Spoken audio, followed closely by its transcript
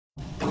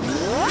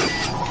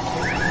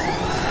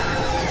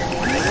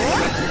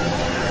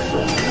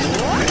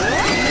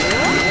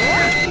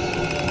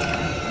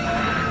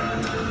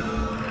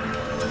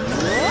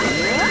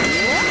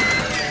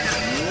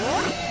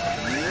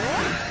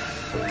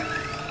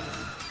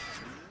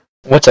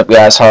What's up,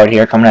 guys? Hard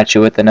here, coming at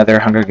you with another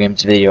Hunger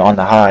Games video on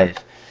the Hive.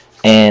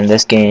 And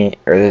this game,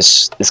 or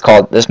this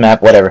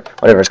map, whatever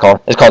it's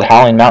called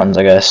Howling Mountains,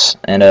 I guess.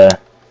 And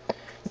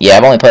yeah,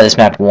 I've only played this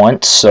map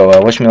once,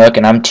 so wish me luck.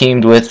 And I'm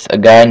teamed with a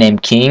guy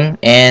named King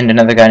and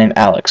another guy named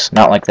Alex.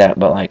 Not like that,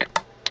 but like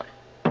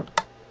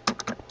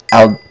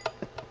I'll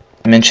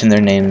mention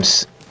their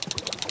names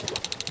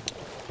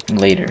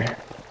later.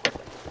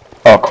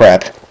 Oh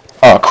crap!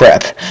 Oh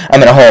crap!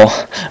 I'm in a hole.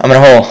 I'm in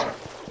a hole.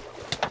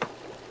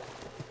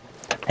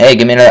 Hey,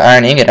 give me another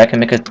iron ingot. I can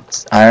make an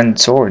iron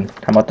sword.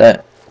 How about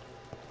that?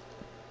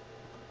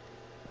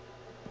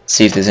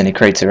 See if there's any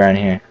crates around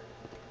here.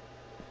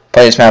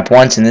 Played this map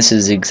once, and this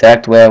is the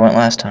exact way I went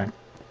last time.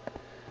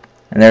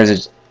 And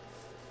there's a...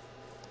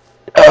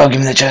 Oh,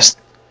 give me the chest.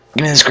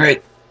 Give me this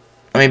crate.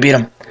 Let me beat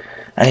him.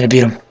 I need to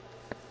beat him.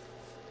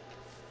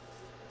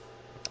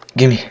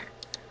 Give me.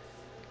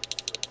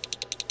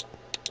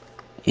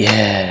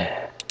 Yeah.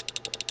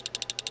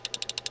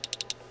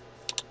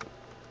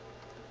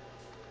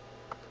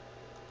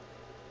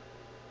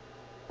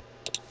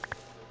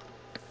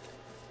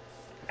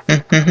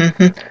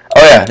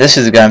 Oh yeah, this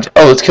is the guy.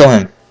 Oh, let's kill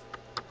him.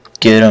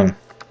 Get him.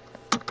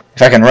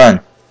 If I can run.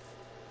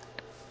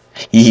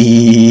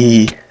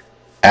 Yee.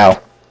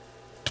 Ow.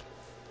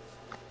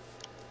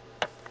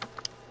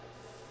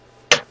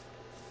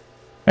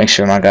 Make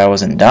sure my guy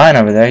wasn't dying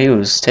over there. He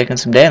was taking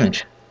some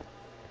damage.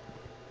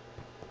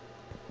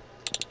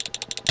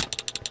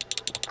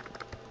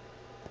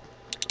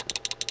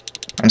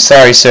 I'm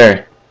sorry,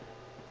 sir.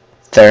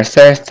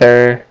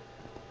 Thur.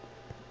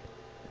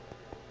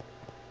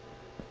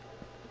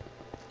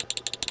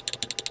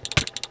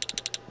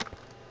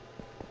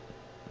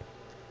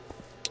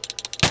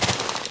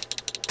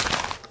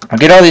 I'll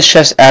get all these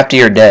chests after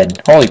you're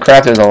dead. Holy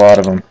crap, there's a lot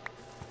of them.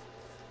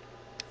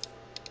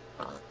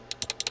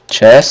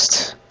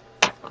 Chest.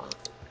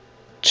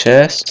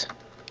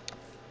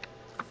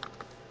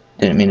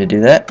 Didn't mean to do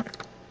that.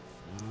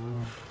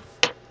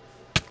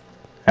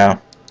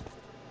 Ow.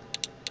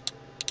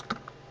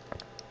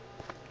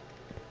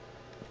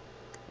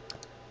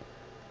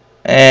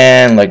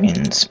 And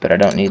leggings, but I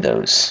don't need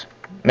those.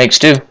 Makes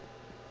two.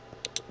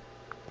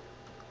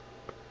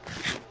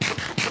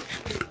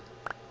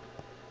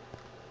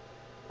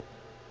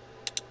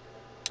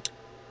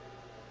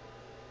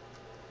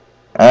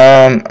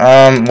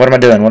 What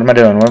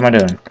am I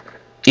doing?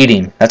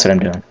 Eating. That's what I'm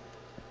doing.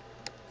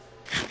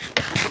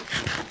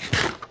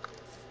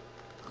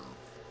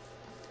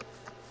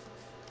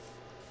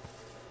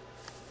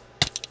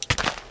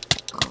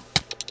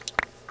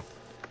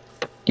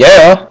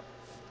 Yeah.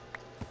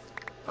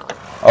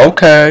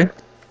 Okay.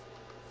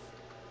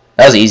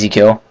 That was an easy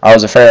kill. I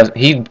was afraid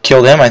he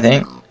killed him, I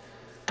think.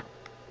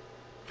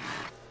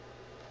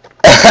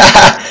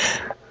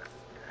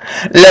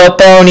 Little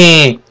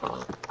pony.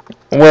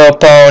 Will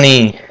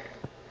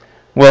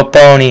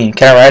Pony.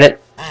 Can I ride it?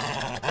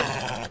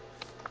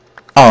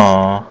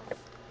 Aww.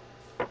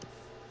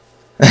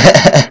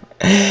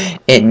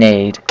 It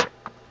neighed.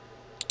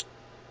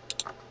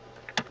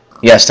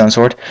 Yeah, stone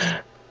sword.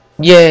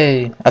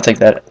 Yay! I'll take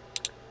that.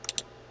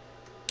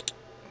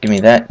 Give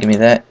me that. Put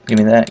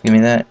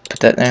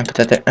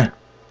that there.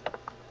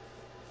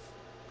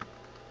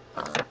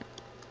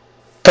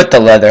 Put the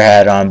leather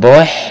hat on,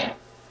 boy.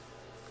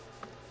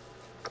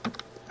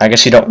 I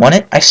guess you don't want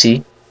it? I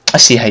see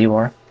how you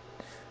are.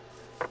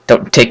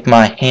 Don't take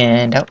my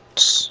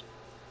handouts.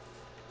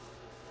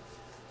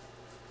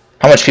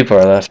 How much people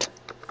are left?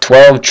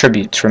 12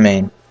 tributes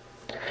remain.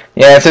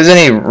 Yeah, if there's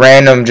any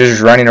random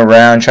just running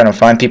around trying to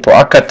find people,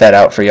 I'll cut that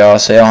out for y'all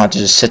so you don't have to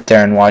just sit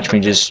there and watch me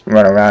just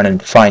run around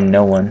and find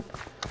no one.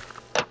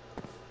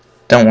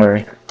 Don't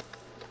worry.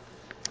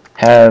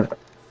 Have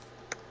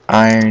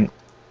iron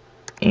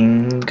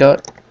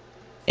ingot?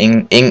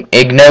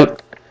 Ignote?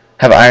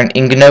 Have iron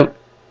ingot?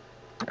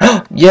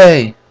 Oh,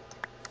 yay!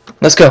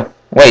 Let's go.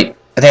 Wait,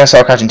 I think I saw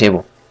a crafting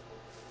table.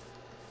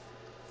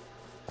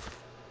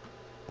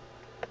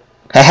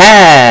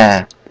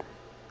 Haha!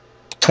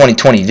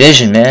 2020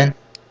 vision, man.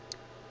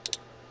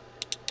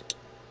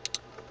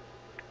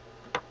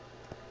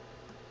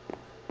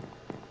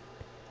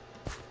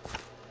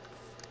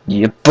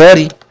 Yeah,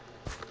 buddy.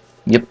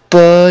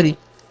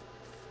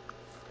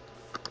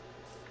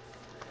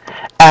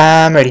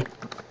 I'm ready.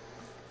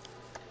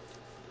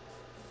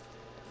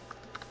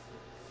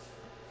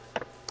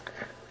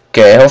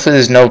 Okay, hopefully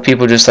there's no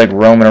people just like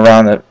roaming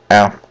around the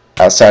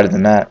outside of the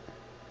map.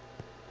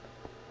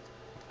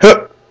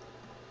 Huh.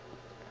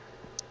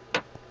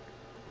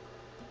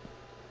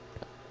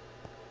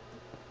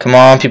 Come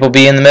on, people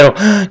be in the middle.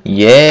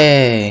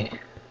 Yay.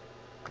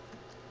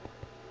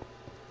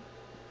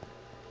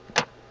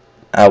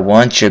 I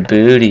want your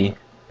booty.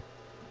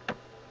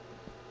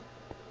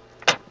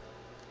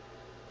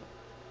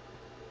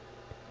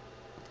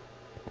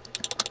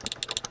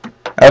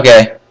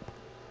 Okay.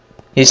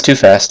 He's too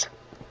fast.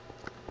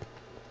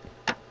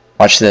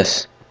 Watch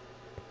this.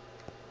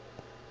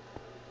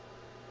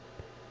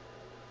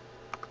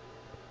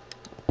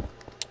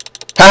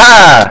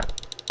 Ha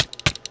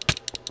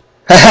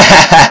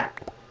ha!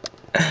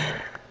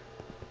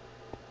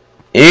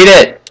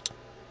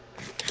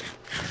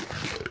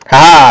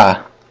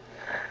 Ha!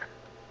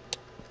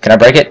 Can I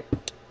break it?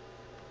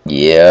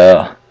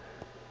 Yeah.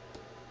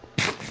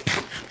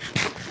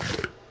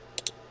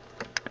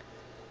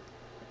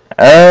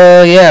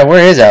 Yeah,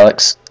 where is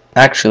Alex?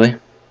 Actually.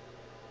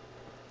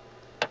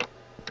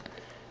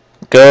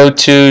 Go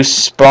to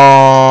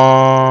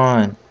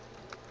spawn.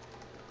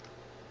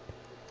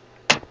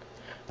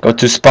 Go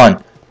to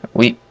spawn.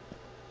 We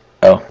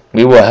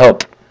will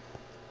help.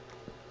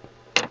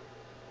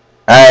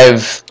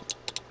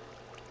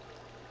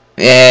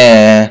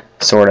 Yeah,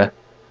 sorta.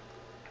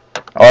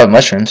 Oh, I have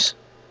mushrooms.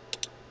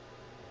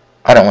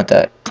 I don't want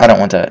that. I don't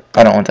want that.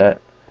 I don't want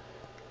that.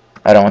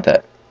 I don't want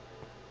that.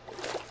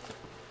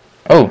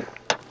 Oh.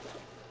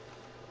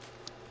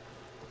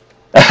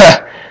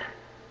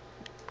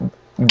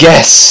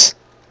 Guess.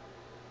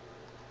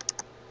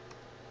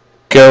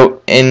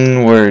 Go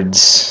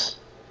inwards.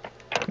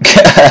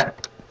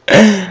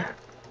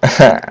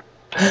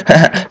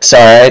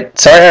 Sorry.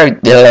 Sorry.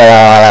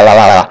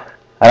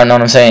 I don't know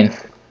what I'm saying.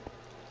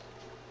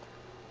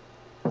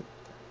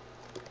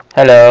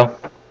 Hello.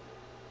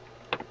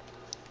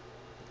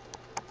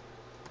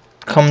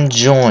 Come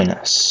join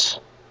us.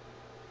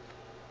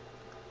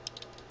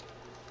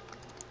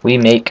 We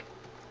make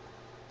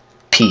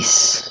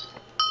peace.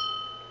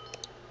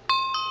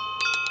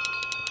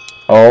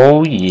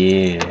 Oh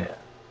yeah.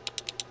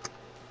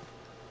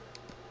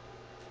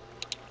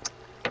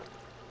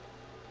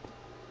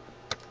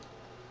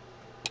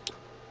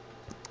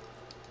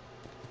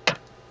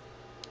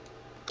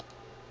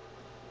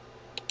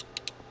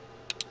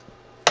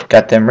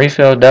 Got them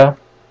refilled though.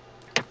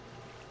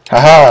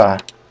 Haha.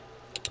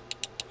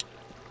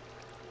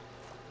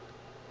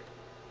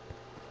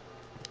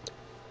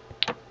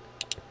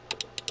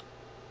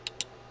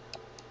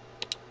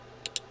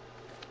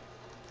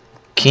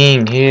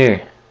 King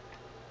here.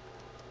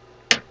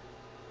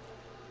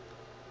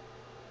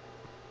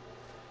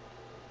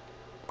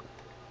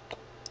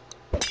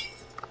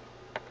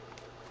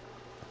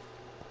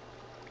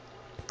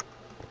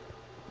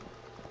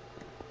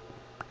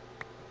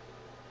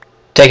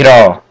 Take it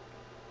all.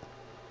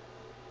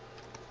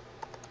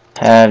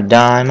 Have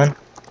diamond.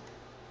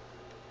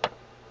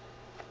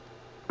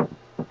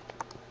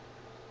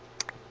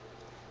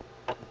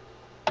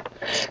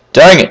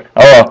 Dang it.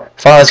 Oh well.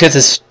 Fine, let's get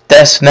this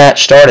death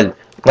match started.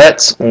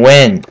 Let's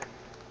win.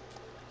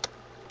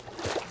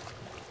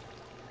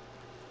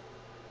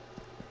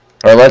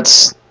 Or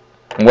let's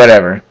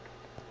whatever.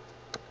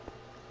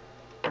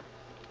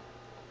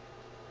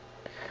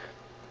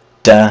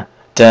 Da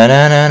da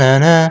na na na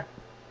na.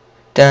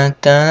 Da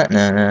da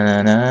na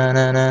na na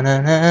na na na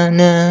na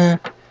na.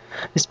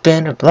 It's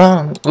been a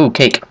long. Ooh,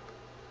 cake.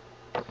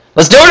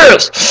 Let's do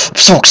this! I'm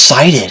so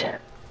excited.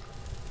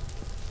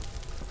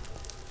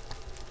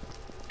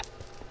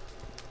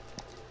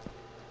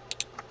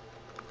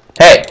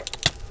 Hey!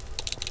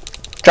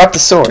 Drop the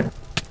sword.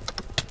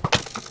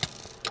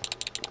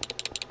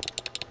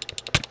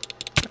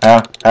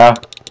 Ow, ow,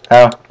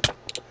 ow,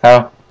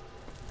 ow,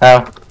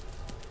 ow,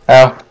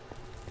 ow,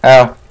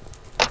 ow.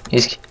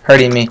 He's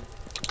hurting me.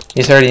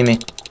 He's hurting me.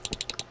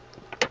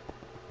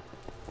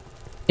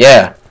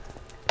 Yeah.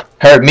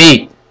 Hurt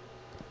me.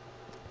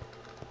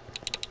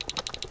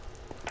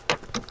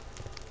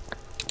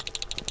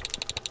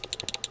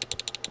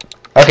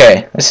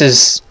 Okay, this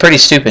is pretty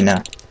stupid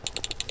now.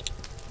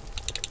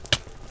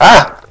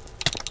 Ah!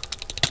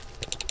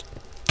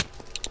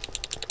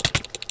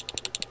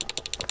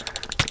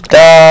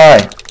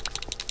 Die!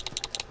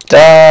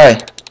 Die!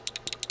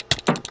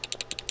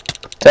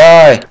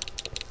 Die!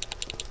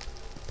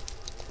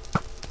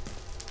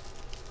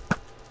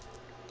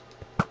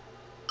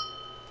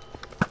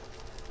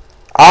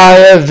 I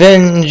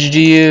avenged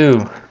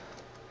you!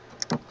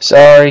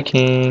 Sorry,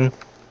 King.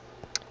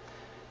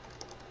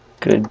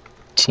 Good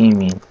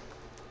teaming.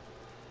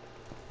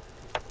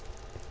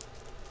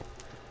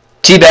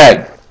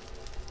 Teabag!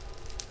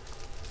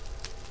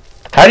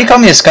 How do you call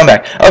me a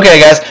scumbag? Okay,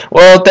 guys.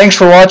 Well, thanks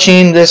for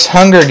watching this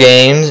Hunger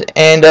Games,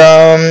 and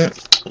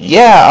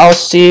yeah, I'll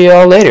see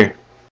y'all later.